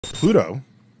Pluto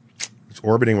is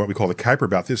orbiting what we call the Kuiper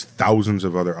Belt. There's thousands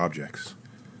of other objects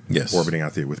orbiting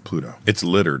out there with Pluto. It's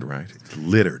littered, right? It's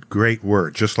littered. Great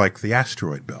word. Just like the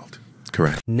asteroid belt.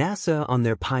 Correct. NASA on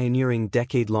their pioneering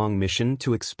decade-long mission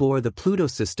to explore the Pluto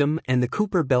system and the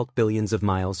Kuiper Belt billions of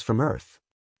miles from Earth.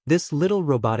 This little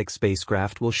robotic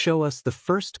spacecraft will show us the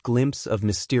first glimpse of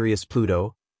mysterious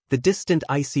Pluto, the distant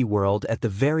icy world at the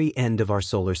very end of our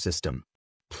solar system.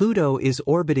 Pluto is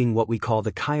orbiting what we call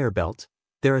the Kuiper Belt.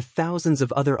 There are thousands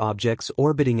of other objects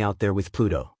orbiting out there with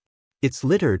Pluto. It's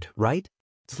littered, right?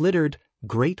 It's littered,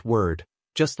 great word,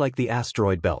 just like the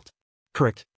asteroid belt.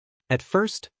 Correct. At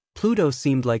first, Pluto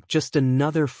seemed like just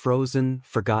another frozen,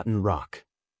 forgotten rock,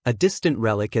 a distant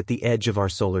relic at the edge of our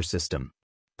solar system.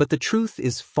 But the truth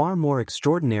is far more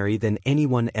extraordinary than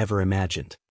anyone ever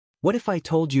imagined. What if I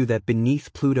told you that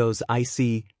beneath Pluto's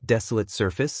icy, desolate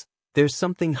surface, there's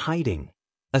something hiding?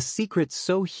 A secret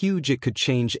so huge it could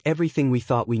change everything we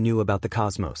thought we knew about the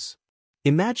cosmos.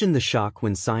 Imagine the shock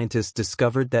when scientists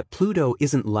discovered that Pluto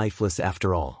isn't lifeless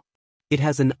after all. It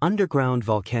has an underground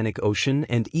volcanic ocean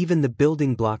and even the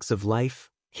building blocks of life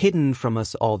hidden from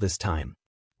us all this time.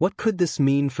 What could this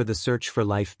mean for the search for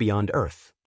life beyond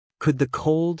Earth? Could the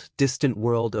cold, distant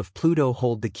world of Pluto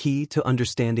hold the key to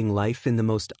understanding life in the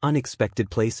most unexpected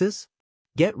places?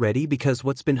 Get ready, because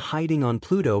what's been hiding on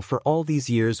Pluto for all these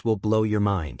years will blow your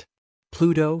mind.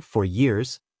 Pluto, for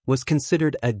years, was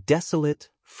considered a desolate,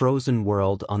 frozen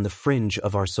world on the fringe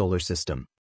of our solar system.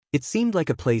 It seemed like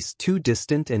a place too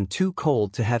distant and too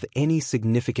cold to have any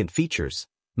significant features,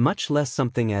 much less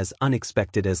something as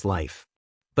unexpected as life.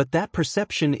 But that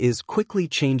perception is quickly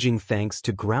changing thanks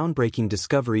to groundbreaking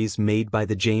discoveries made by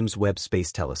the James Webb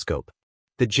Space Telescope.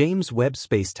 The James Webb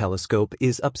Space Telescope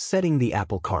is upsetting the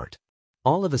apple cart.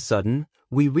 All of a sudden,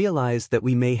 we realize that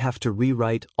we may have to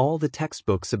rewrite all the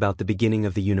textbooks about the beginning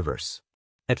of the universe.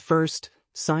 At first,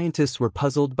 scientists were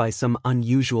puzzled by some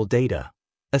unusual data,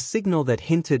 a signal that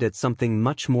hinted at something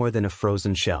much more than a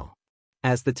frozen shell.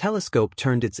 As the telescope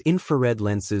turned its infrared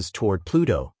lenses toward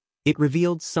Pluto, it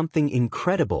revealed something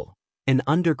incredible, an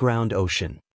underground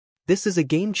ocean. This is a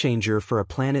game-changer for a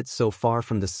planet so far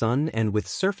from the Sun and with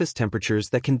surface temperatures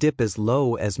that can dip as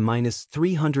low as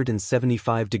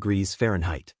 -375 degrees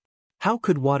Fahrenheit. How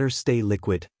could water stay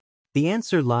liquid? The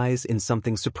answer lies in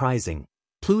something surprising: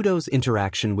 Pluto's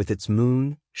interaction with its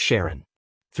moon, Charon.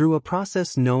 Through a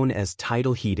process known as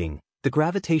tidal heating, the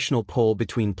gravitational pull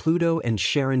between Pluto and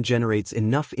Charon generates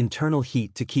enough internal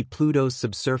heat to keep Pluto's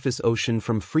subsurface ocean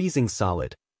from freezing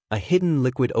solid, a hidden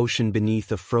liquid ocean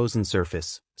beneath a frozen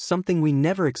surface, something we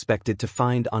never expected to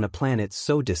find on a planet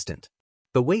so distant.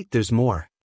 But wait, there's more.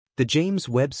 The James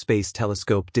Webb Space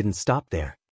Telescope didn't stop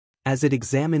there. As it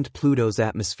examined Pluto's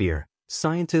atmosphere,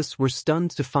 scientists were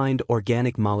stunned to find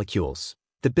organic molecules,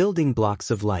 the building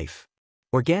blocks of life.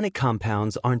 Organic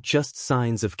compounds aren't just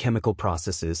signs of chemical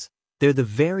processes, they're the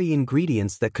very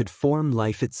ingredients that could form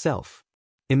life itself.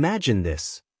 Imagine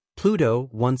this: Pluto,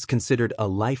 once considered a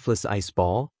lifeless ice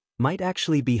ball, might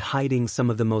actually be hiding some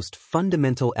of the most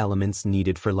fundamental elements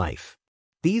needed for life.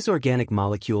 These organic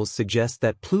molecules suggest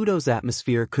that Pluto's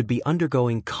atmosphere could be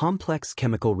undergoing complex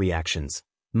chemical reactions,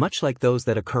 much like those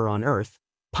that occur on Earth,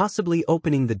 possibly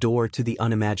opening the door to the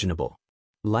unimaginable.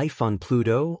 Life on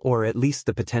Pluto, or at least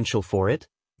the potential for it,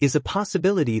 is a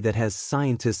possibility that has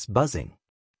scientists buzzing.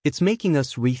 It's making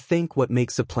us rethink what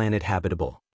makes a planet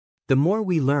habitable. The more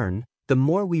we learn, the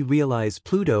more we realize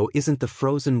Pluto isn't the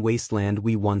frozen wasteland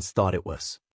we once thought it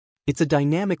was. It's a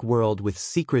dynamic world with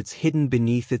secrets hidden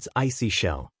beneath its icy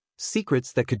shell,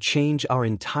 secrets that could change our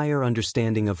entire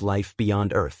understanding of life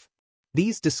beyond Earth.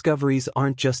 These discoveries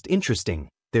aren't just interesting,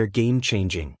 they're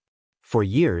game-changing. For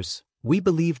years, we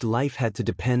believed life had to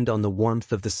depend on the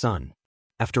warmth of the sun.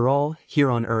 After all,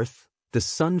 here on Earth, the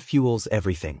sun fuels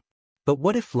everything. But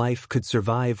what if life could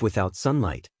survive without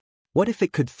sunlight? What if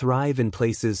it could thrive in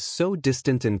places so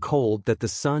distant and cold that the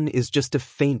sun is just a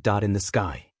faint dot in the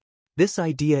sky? This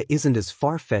idea isn't as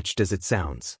far-fetched as it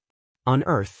sounds. On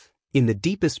Earth, in the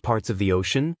deepest parts of the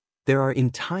ocean, there are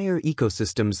entire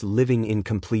ecosystems living in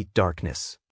complete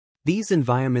darkness. These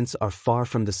environments are far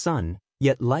from the sun,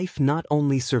 yet life not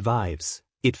only survives,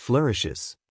 it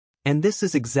flourishes. And this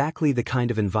is exactly the kind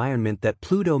of environment that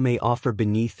Pluto may offer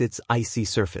beneath its icy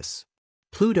surface.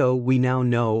 Pluto, we now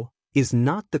know, is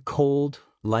not the cold,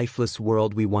 lifeless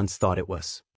world we once thought it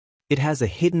was. It has a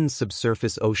hidden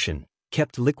subsurface ocean,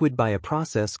 kept liquid by a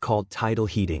process called tidal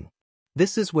heating.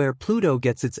 This is where Pluto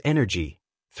gets its energy,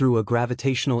 through a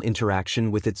gravitational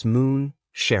interaction with its moon,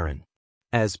 Charon.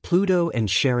 As Pluto and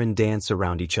Charon dance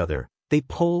around each other, they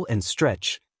pull and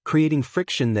stretch, creating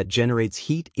friction that generates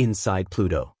heat inside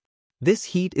Pluto. This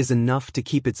heat is enough to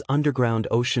keep its underground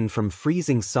ocean from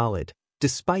freezing solid,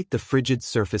 despite the frigid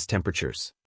surface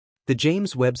temperatures. The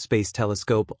James Webb Space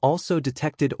Telescope also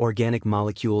detected organic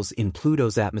molecules in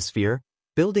Pluto's atmosphere,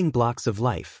 building blocks of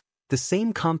life, the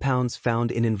same compounds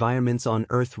found in environments on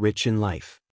Earth rich in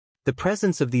life. The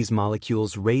presence of these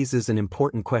molecules raises an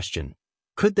important question.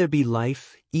 Could there be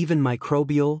life, even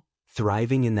microbial,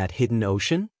 thriving in that hidden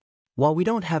ocean? While we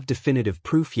don't have definitive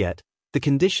proof yet, the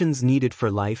conditions needed for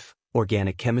life,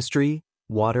 organic chemistry,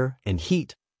 water, and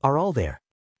heat, are all there.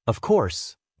 Of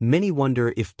course, many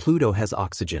wonder if Pluto has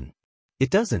oxygen. It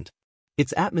doesn't.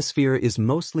 Its atmosphere is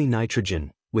mostly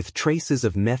nitrogen, with traces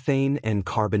of methane and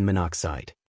carbon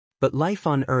monoxide. But life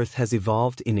on Earth has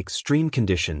evolved in extreme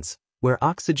conditions, where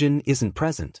oxygen isn't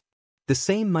present. The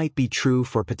same might be true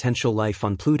for potential life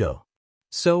on Pluto.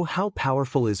 So how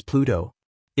powerful is Pluto?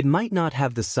 It might not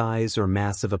have the size or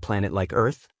mass of a planet like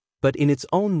Earth, but in its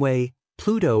own way,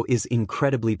 Pluto is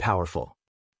incredibly powerful.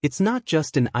 It's not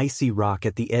just an icy rock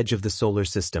at the edge of the solar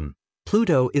system.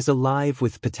 Pluto is alive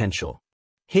with potential.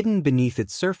 Hidden beneath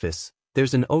its surface,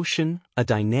 there's an ocean, a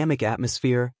dynamic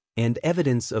atmosphere, and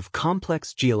evidence of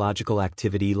complex geological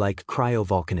activity like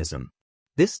cryovolcanism.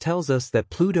 This tells us that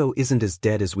Pluto isn't as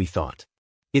dead as we thought.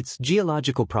 Its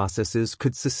geological processes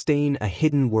could sustain a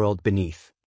hidden world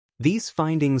beneath. These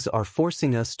findings are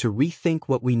forcing us to rethink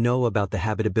what we know about the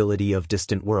habitability of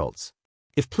distant worlds.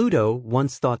 If Pluto,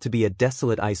 once thought to be a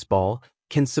desolate ice ball,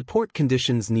 can support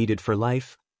conditions needed for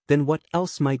life, then what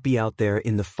else might be out there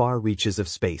in the far reaches of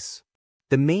space?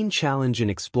 The main challenge in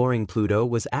exploring Pluto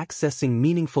was accessing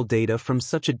meaningful data from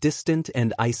such a distant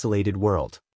and isolated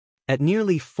world. At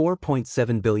nearly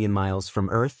 4.7 billion miles from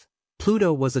Earth,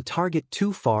 Pluto was a target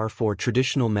too far for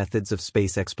traditional methods of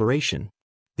space exploration.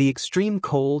 The extreme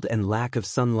cold and lack of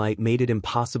sunlight made it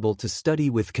impossible to study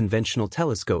with conventional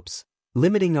telescopes,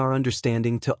 limiting our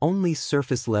understanding to only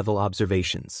surface-level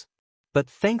observations. But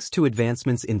thanks to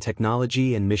advancements in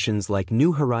technology and missions like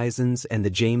New Horizons and the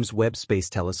James Webb Space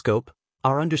Telescope,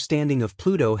 our understanding of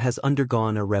Pluto has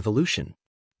undergone a revolution.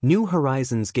 New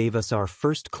Horizons gave us our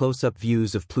first close-up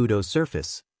views of Pluto's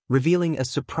surface, revealing a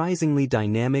surprisingly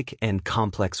dynamic and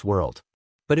complex world.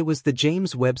 But it was the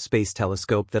James Webb Space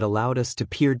Telescope that allowed us to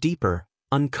peer deeper,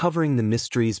 uncovering the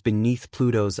mysteries beneath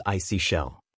Pluto's icy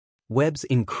shell. Webb's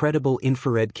incredible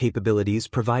infrared capabilities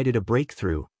provided a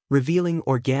breakthrough, revealing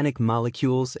organic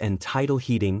molecules and tidal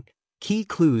heating, key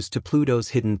clues to Pluto's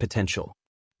hidden potential.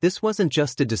 This wasn't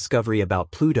just a discovery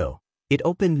about Pluto, it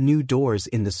opened new doors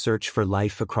in the search for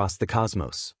life across the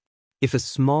cosmos. If a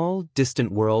small,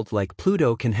 distant world like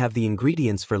Pluto can have the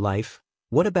ingredients for life,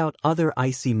 what about other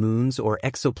icy moons or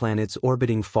exoplanets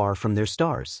orbiting far from their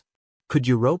stars? Could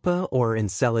Europa or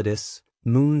Enceladus,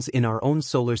 moons in our own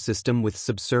solar system with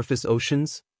subsurface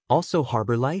oceans, also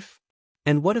harbor life?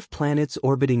 And what if planets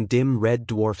orbiting dim red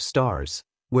dwarf stars,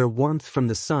 where warmth from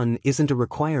the sun isn't a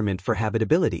requirement for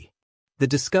habitability? The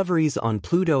discoveries on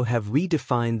Pluto have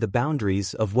redefined the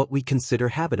boundaries of what we consider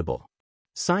habitable.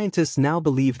 Scientists now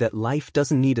believe that life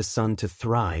doesn't need a sun to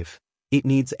thrive. It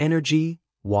needs energy,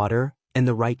 water, and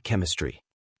the right chemistry.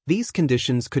 These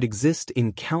conditions could exist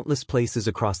in countless places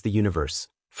across the universe,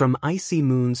 from icy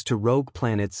moons to rogue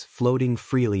planets floating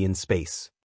freely in space.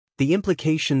 The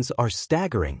implications are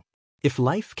staggering. If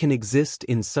life can exist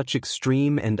in such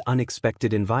extreme and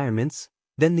unexpected environments,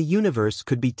 then the universe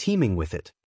could be teeming with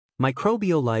it.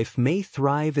 Microbial life may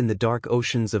thrive in the dark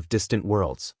oceans of distant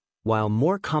worlds, while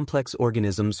more complex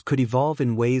organisms could evolve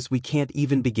in ways we can't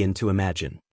even begin to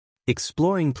imagine.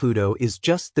 Exploring Pluto is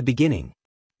just the beginning.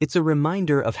 It's a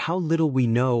reminder of how little we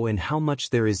know and how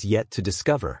much there is yet to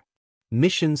discover.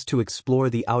 Missions to explore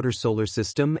the outer solar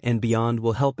system and beyond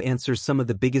will help answer some of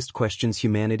the biggest questions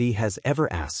humanity has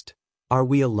ever asked. Are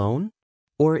we alone?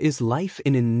 Or is life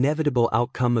an inevitable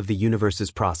outcome of the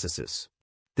universe's processes?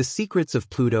 The secrets of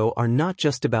Pluto are not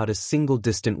just about a single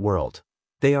distant world.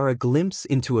 They are a glimpse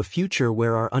into a future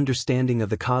where our understanding of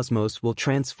the cosmos will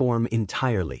transform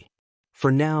entirely.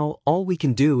 For now, all we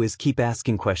can do is keep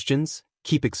asking questions,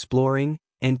 keep exploring,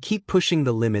 and keep pushing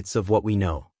the limits of what we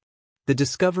know. The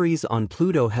discoveries on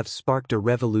Pluto have sparked a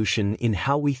revolution in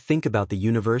how we think about the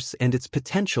universe and its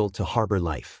potential to harbor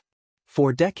life.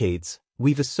 For decades,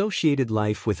 we've associated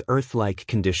life with Earth-like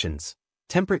conditions,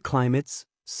 temperate climates,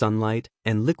 sunlight,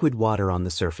 and liquid water on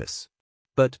the surface.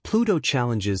 But Pluto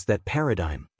challenges that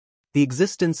paradigm. The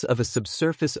existence of a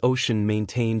subsurface ocean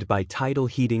maintained by tidal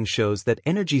heating shows that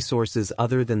energy sources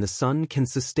other than the sun can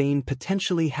sustain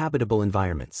potentially habitable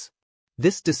environments.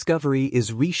 This discovery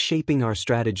is reshaping our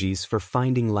strategies for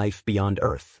finding life beyond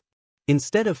Earth.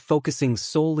 Instead of focusing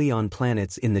solely on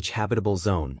planets in the habitable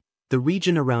zone, the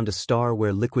region around a star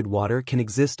where liquid water can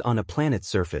exist on a planet's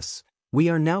surface. We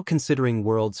are now considering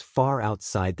worlds far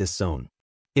outside this zone.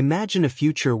 Imagine a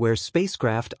future where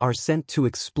spacecraft are sent to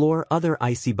explore other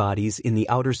icy bodies in the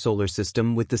outer solar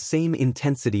system with the same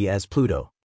intensity as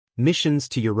Pluto. Missions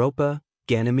to Europa,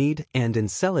 Ganymede, and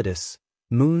Enceladus,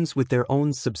 moons with their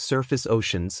own subsurface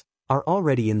oceans, are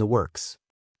already in the works.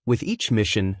 With each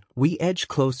mission, we edge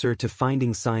closer to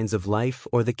finding signs of life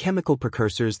or the chemical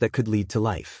precursors that could lead to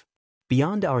life.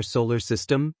 Beyond our solar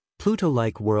system,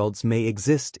 Pluto-like worlds may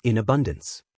exist in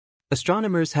abundance.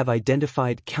 Astronomers have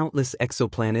identified countless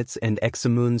exoplanets and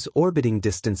exomoons orbiting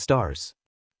distant stars.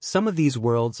 Some of these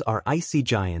worlds are icy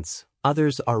giants,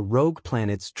 others are rogue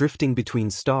planets drifting between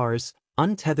stars,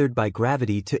 untethered by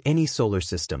gravity to any solar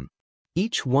system.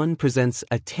 Each one presents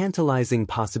a tantalizing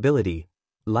possibility,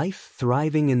 life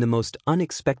thriving in the most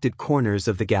unexpected corners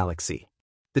of the galaxy.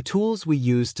 The tools we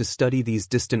use to study these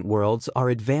distant worlds are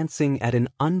advancing at an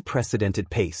unprecedented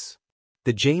pace.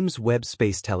 The James Webb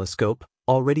Space Telescope,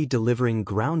 already delivering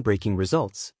groundbreaking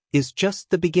results, is just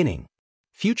the beginning.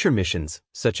 Future missions,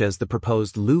 such as the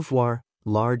proposed LUVOIR,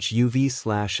 Large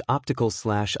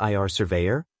UV/Optical/IR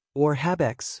Surveyor, or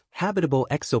HABEX, Habitable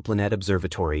Exoplanet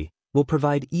Observatory, will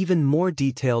provide even more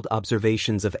detailed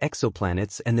observations of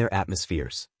exoplanets and their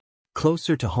atmospheres.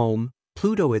 Closer to home,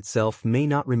 Pluto itself may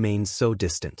not remain so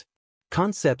distant.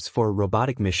 Concepts for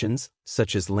robotic missions,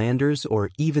 such as landers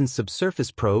or even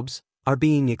subsurface probes, are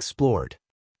being explored.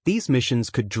 These missions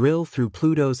could drill through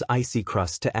Pluto's icy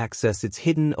crust to access its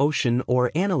hidden ocean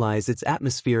or analyze its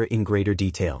atmosphere in greater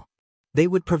detail. They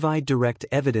would provide direct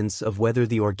evidence of whether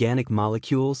the organic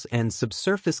molecules and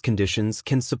subsurface conditions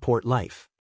can support life.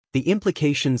 The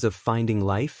implications of finding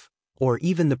life, or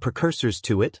even the precursors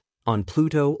to it, on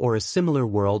Pluto or a similar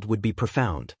world would be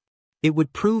profound. It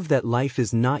would prove that life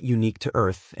is not unique to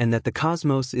Earth and that the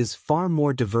cosmos is far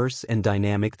more diverse and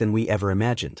dynamic than we ever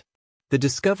imagined. The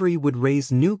discovery would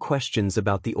raise new questions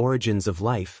about the origins of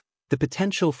life, the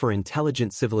potential for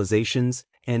intelligent civilizations,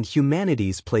 and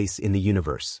humanity's place in the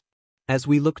universe. As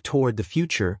we look toward the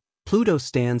future, Pluto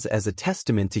stands as a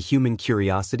testament to human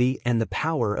curiosity and the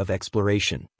power of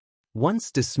exploration.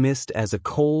 Once dismissed as a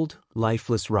cold,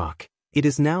 lifeless rock, it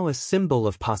is now a symbol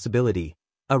of possibility,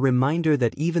 a reminder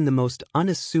that even the most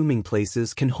unassuming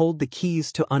places can hold the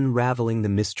keys to unraveling the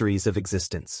mysteries of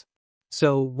existence.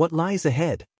 So, what lies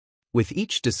ahead? With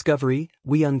each discovery,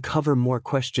 we uncover more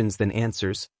questions than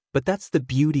answers, but that's the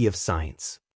beauty of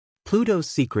science. Pluto's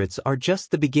secrets are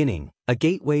just the beginning, a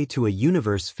gateway to a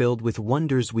universe filled with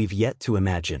wonders we've yet to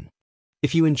imagine.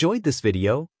 If you enjoyed this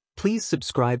video, please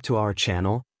subscribe to our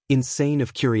channel, Insane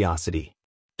of Curiosity.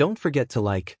 Don't forget to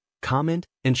like, comment,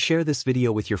 and share this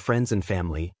video with your friends and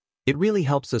family. It really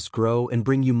helps us grow and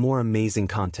bring you more amazing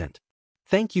content.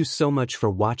 Thank you so much for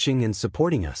watching and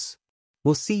supporting us.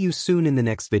 We'll see you soon in the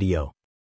next video.